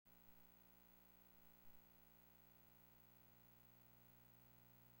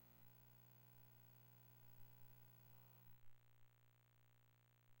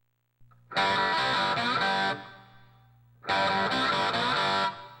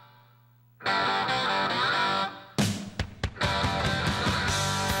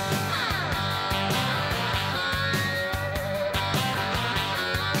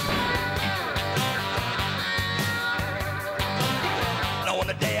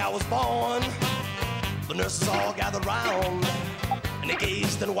was born, the nurses all gathered round, and they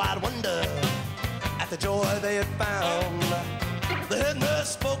gazed in wide wonder at the joy they had found. The head nurse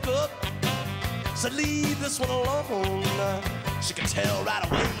spoke up, said, leave this one alone. She could tell right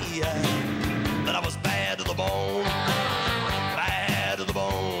away that I was bad to the bone, bad to the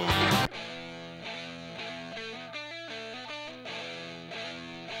bone.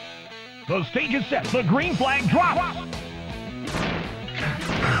 The stage is set. The green flag drops.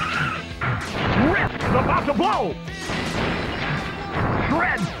 Rip is about to blow.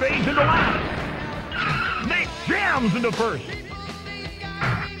 Shred fades into last. Nick jams into first.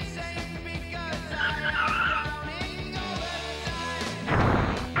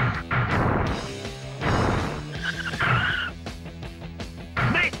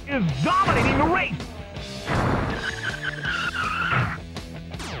 Nick is dominating the race.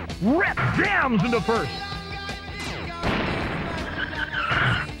 Rip jams into first.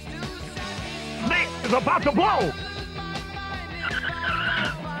 Nick is about to blow.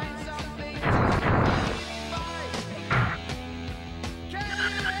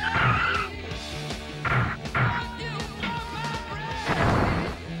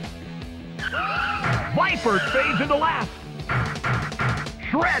 Viper fades into last.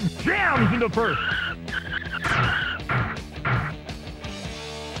 Shred jams into first.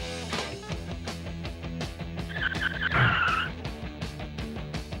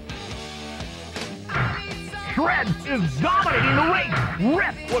 Shred is dominating the race.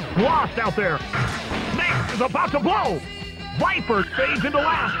 Rip was lost out there. Nick is about to blow. Viper fades into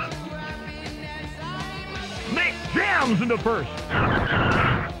last. Nick jams into first.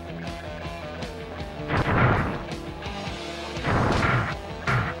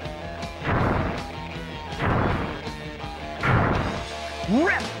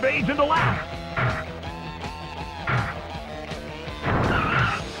 Rip fades into last.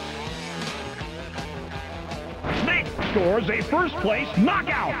 Nick scores a first place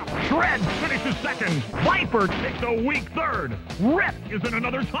knockout. Shred finishes second. Viper takes a weak third. Rip is in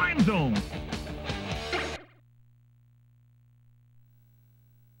another time zone.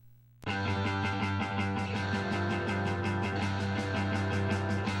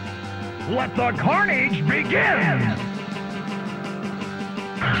 Let the carnage begin!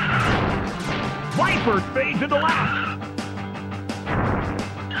 Viper fades into last.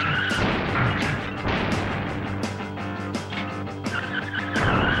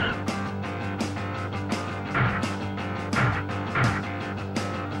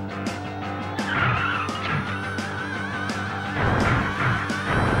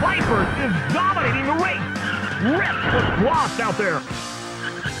 Viper is dominating the race. Rip was lost out there.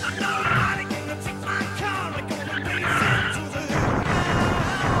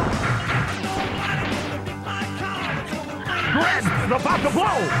 Shred is about to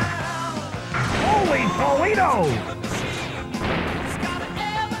blow. Holy Toledo!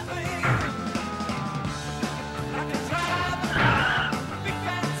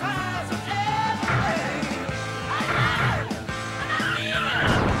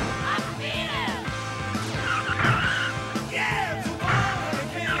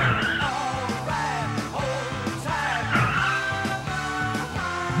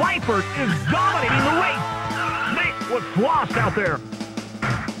 Viper is dominating the race. Nick was lost out there.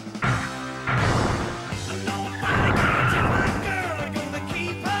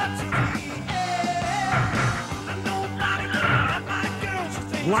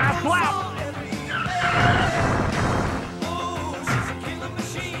 Last lap.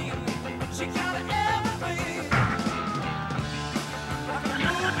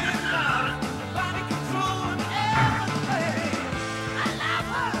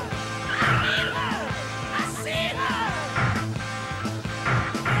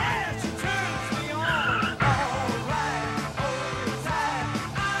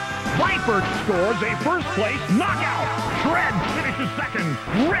 Viper scores a first place knockout. Shred finishes second.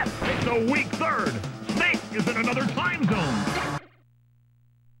 Rip takes a weak third. Snake is in another time zone.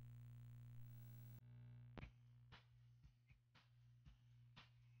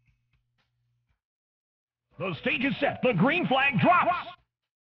 The stage is set. The green flag drops.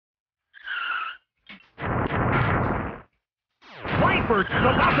 Viper is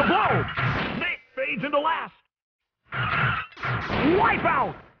about to blow. Snake fades into last.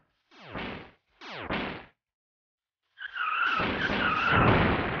 Wipeout.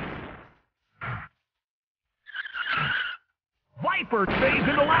 Viper fades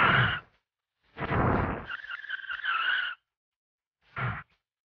into last.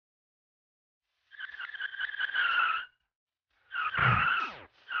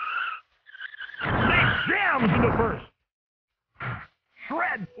 Snake jams into first.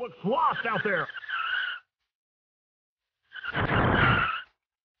 Shred looks lost out there.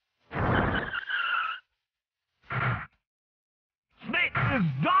 Snake is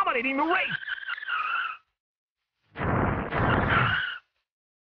dominating the race.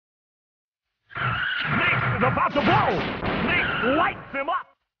 Snake is about to blow. Snake lights him up.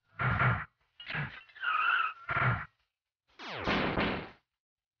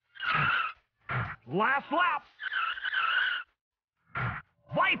 Last lap.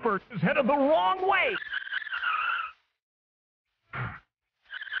 Viper is headed the wrong way.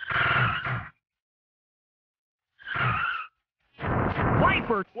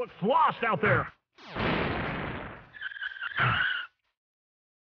 Viper looks lost out there.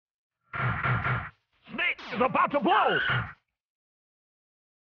 Snake is about to blow.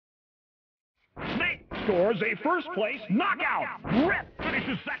 Snake scores a first-place knockout. Rip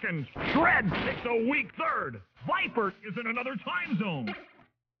finishes second. Shred takes a weak third. Viper is in another time zone.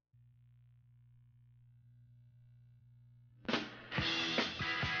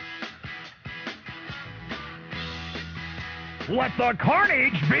 Let the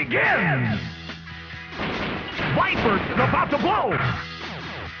carnage begin! Viper is about to blow!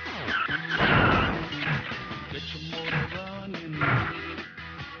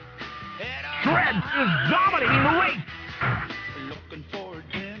 Shred is dominating the race!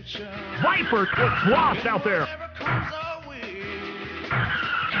 Viper looks lost out there!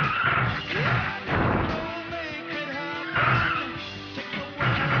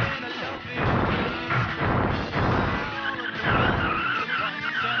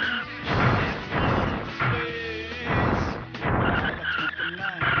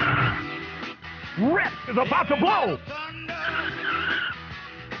 Rip is about to blow!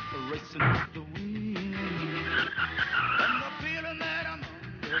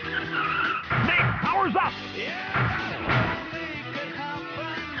 Snake powers up!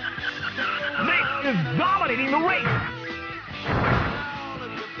 Snake is dominating the race!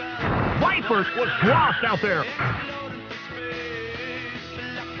 Viper was lost out there!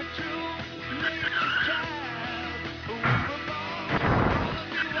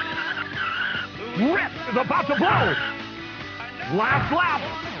 Rip is about to blow! Last lap!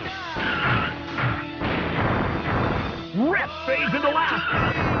 Rip fades into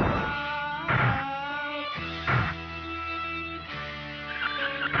last!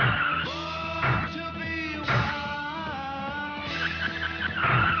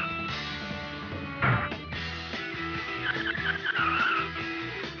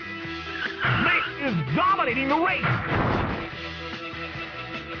 Snake is dominating the race!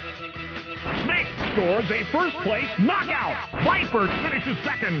 Snake scores a first-place knockout. Viper finishes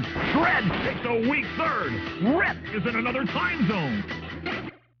second. Shred takes a weak third. Rip is in another time zone.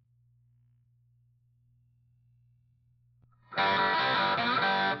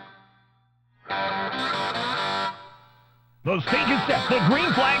 The stage is set. The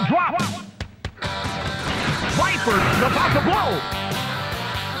green flag drops. Viper is about to blow.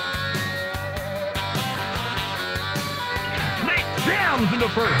 Snake jams into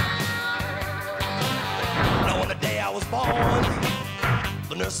first. I was born,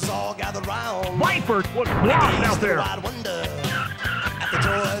 the nurses all gathered round. Viper was lost out there. Wide wonder at the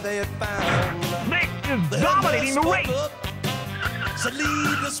joy they had found. Snake is dominating the race. Said,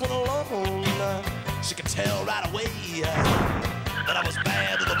 leave this one alone. She could tell right away that I was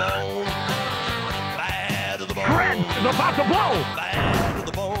bad to the bone. Bad to the bone. Shred is about to blow. Bad to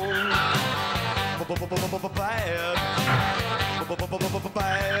the bone.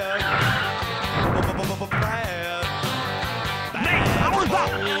 Bad. Bad. Powers up!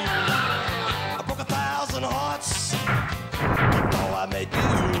 I broke 1,000 hearts before I met you.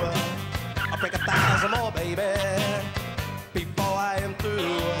 I'll break 1,000 more, baby, before I am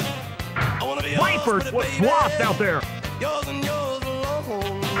through. I wanna be Viper was lost out there. Yours and yours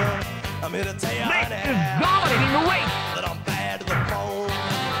alone. I'm here to tell you Snake is dominating the race. that I'm bad to the bone.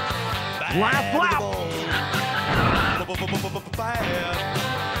 Bad Last lap.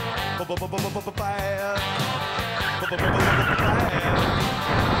 to the bone. Bad.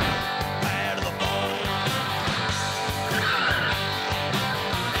 Bad to the bone.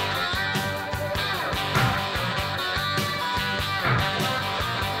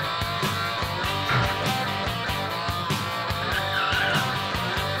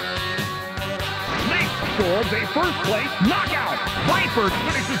 Snake scores a first-place knockout. Viper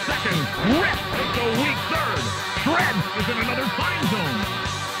finishes second. Rip takes a weak third. Shred is in another time zone.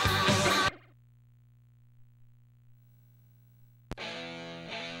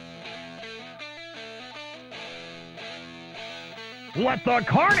 Let the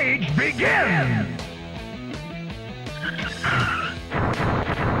carnage begin!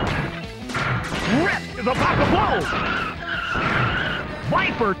 is about to blow.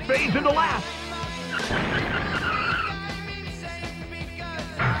 Viper fades into last.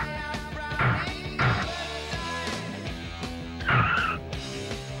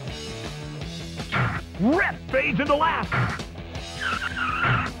 Rip fades into last.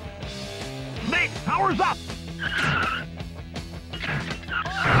 Snake powers up.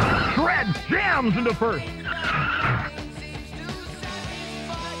 Shred jams into first.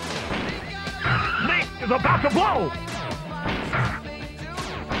 Snake is about to blow.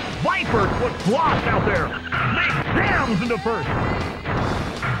 Viper was lost out there. Snake jams into first.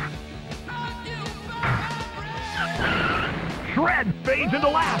 Shred fades into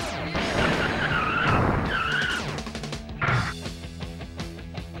last.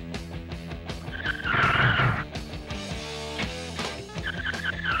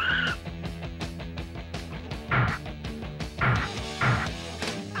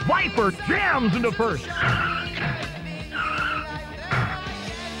 Viper jams into first.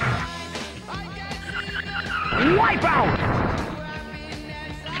 Wipe out.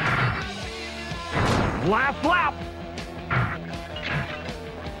 Last lap.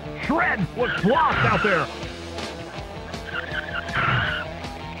 Shred was lost out there.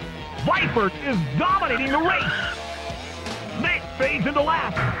 Viper is dominating the race. Snake fades into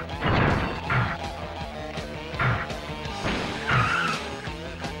last.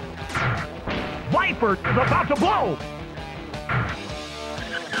 Viper is about to blow.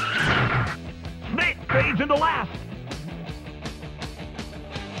 Snake fades into last.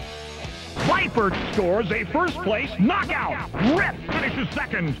 Viper scores a first-place knockout. Rip finishes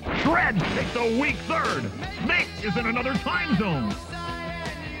second. Shred takes a weak third. Snake is in another time zone.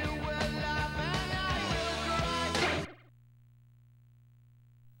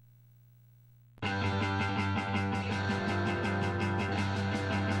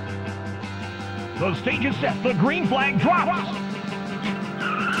 The stage is set. The green flag drops.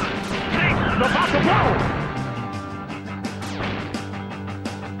 Snake is about to blow.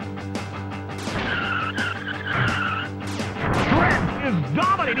 Shred is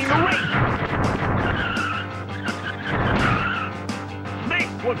dominating the race.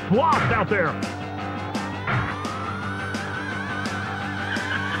 Snake was lost out there.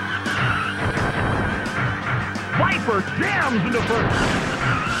 Viper jams into first.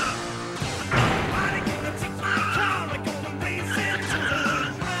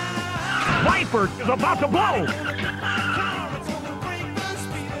 Viper is about to blow.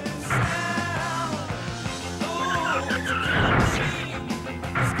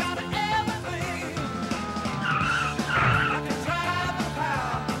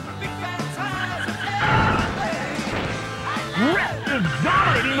 Rip is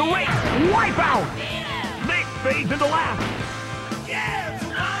dominating the race. Wipe out. Snake fades into last.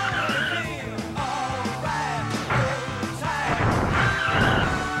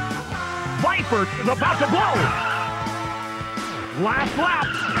 Viper is about to blow. Last lap.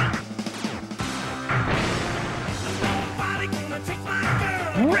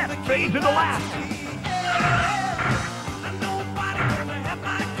 Rip fades into last.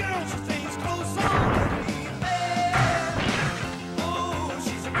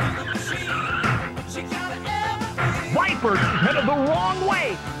 Viper is headed the wrong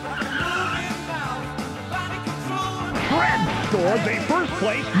way. Shred scores a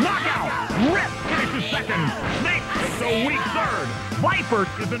first-place knockout. Rip finishes second. Snake takes a weak third. Viper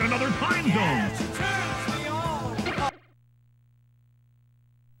is in another time zone.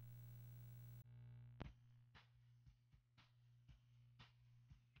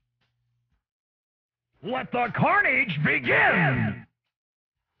 Let the carnage begin!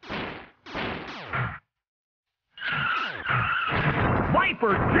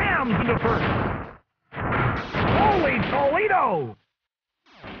 Viper jams into first. Holy Toledo!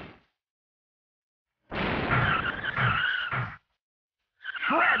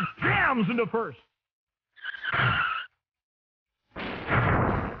 Shred jams into first.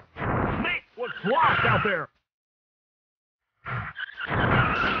 Snake was lost out there.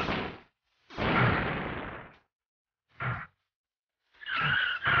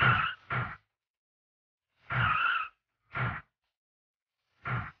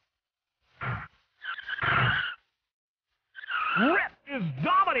 Rip is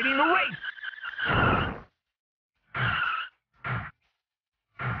dominating the race.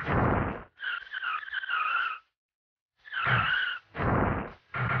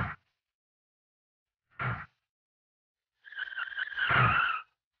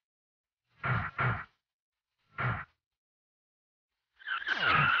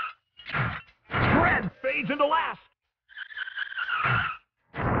 Shred fades into last.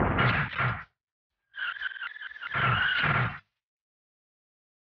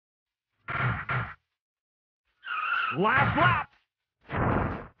 Last lap.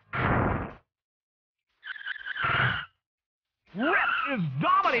 Rip is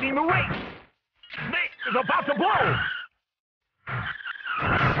dominating the race. Snake is about to blow.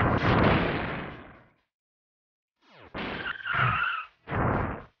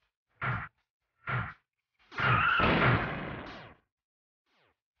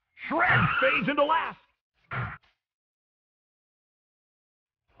 Shred fades into last.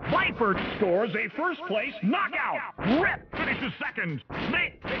 Viper scores a first-place knockout. Rip finishes second.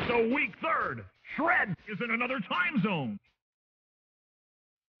 Snake takes a weak third. Shred is in another time zone.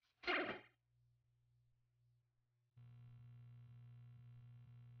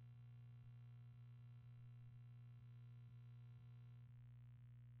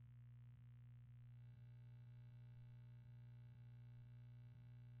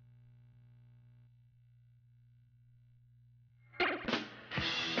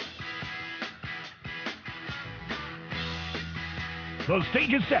 The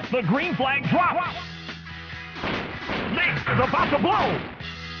stage is set. The green flag drops. Snake is about to blow.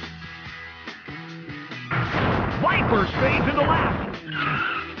 Viper fades into last.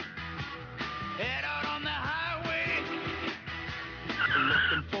 Head out on the highway,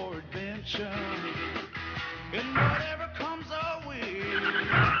 looking for adventure, and whatever comes our way.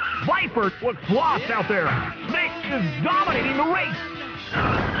 Viper looks lost out there. Snake is dominating the race.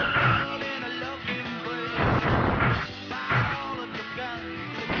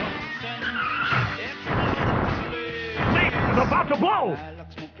 About to blow.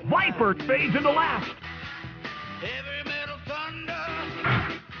 Viper fades into last. Heavy metal thunder,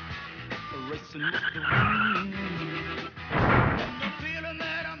 racing with the wind. And the feeling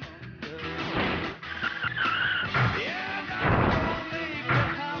that I'm under. Yeah, I gotta make it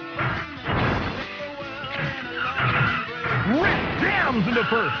happen. Take the world in a long embrace. Rip jams into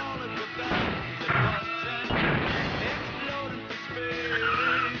first.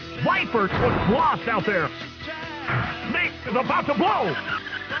 Viper looks lost out there. Snake is about to blow.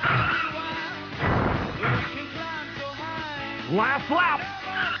 Last lap.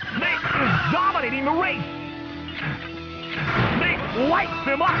 Snake is dominating the race. Snake lights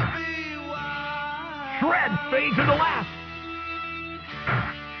him up. Shred fades into last.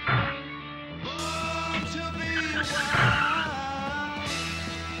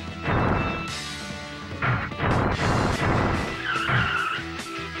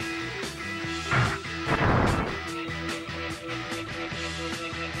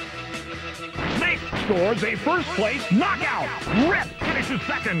 Scores a first-place knockout. Rip finishes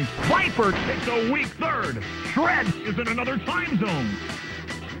second. Viper takes a weak third. Shred is in another time zone.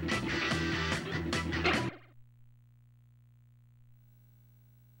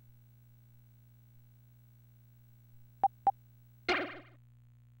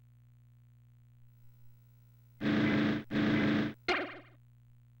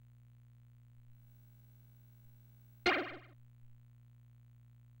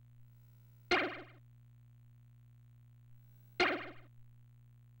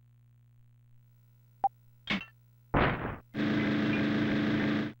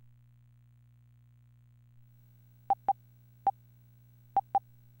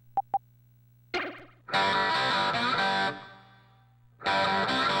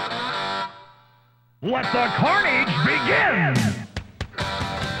 Let the carnage begin!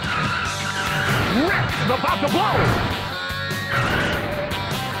 Rip is about to blow!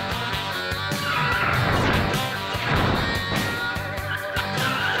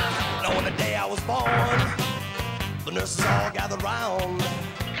 Now on the day I was born, the nurses all gathered round.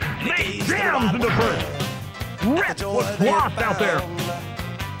 Snake jams into first. Rip looks lost out there.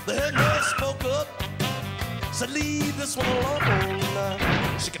 The head nurse spoke up, said leave this one alone.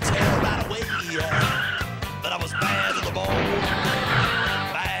 She could tell right away that I was bad to the bone.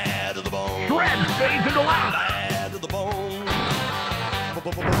 Bad to the bone. Shred fades into last. Bad to the bone.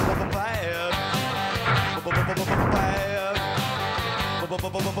 Bad.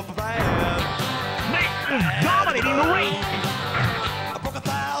 Bad. Snake is dominating the race. I broke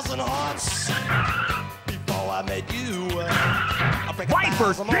 1,000 hearts before I met you. I break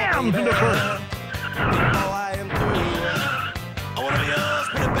Viper jams into first. Before I am through. I wanna be yours,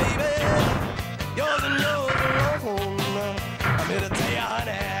 pretty baby. Yours and yours alone. I'm here to tell you,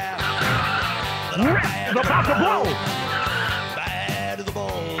 honey, that I'm Rip bad is about to blow. Bad to the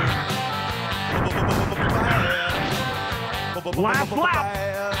bone. Last lap.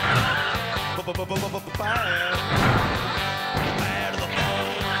 Bad to the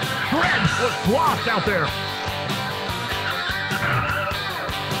bone. Shred looks lost out there.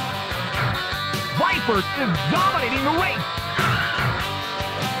 Viper is dominating the race.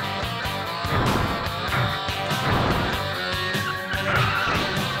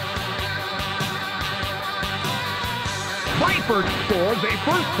 Viper scores a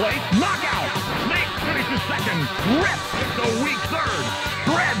first-place knockout. Snake finishes second. Rip is a weak third.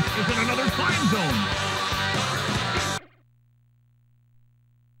 Shred is in another time zone.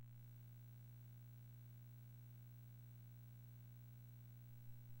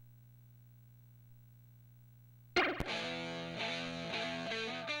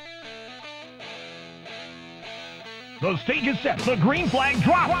 The stage is set. The green flag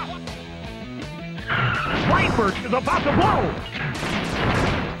drops. Viper is about to blow.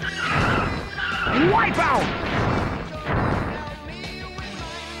 Wipeout.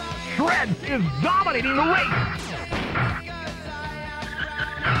 Shred is dominating the race.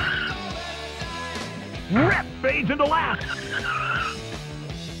 Rip fades into last.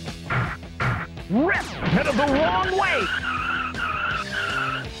 Rip is headed the wrong way.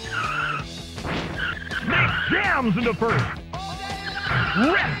 Snake jams into first.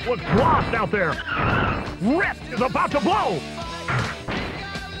 Rip was lost out there. Rip is about to blow.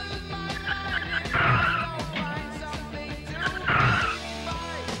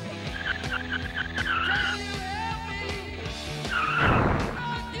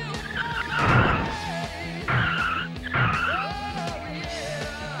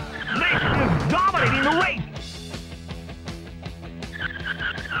 Snake is dominating the race.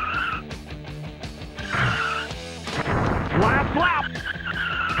 Last lap.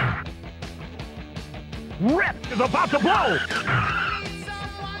 Rip is about to blow.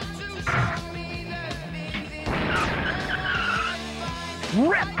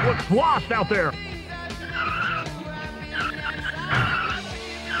 Rip was lost out there.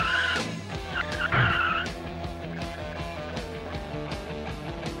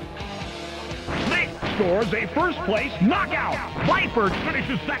 Snake scores a first-place knockout. Viper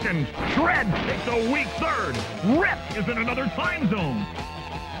finishes second. Shred takes a weak third. Rip is in another time zone.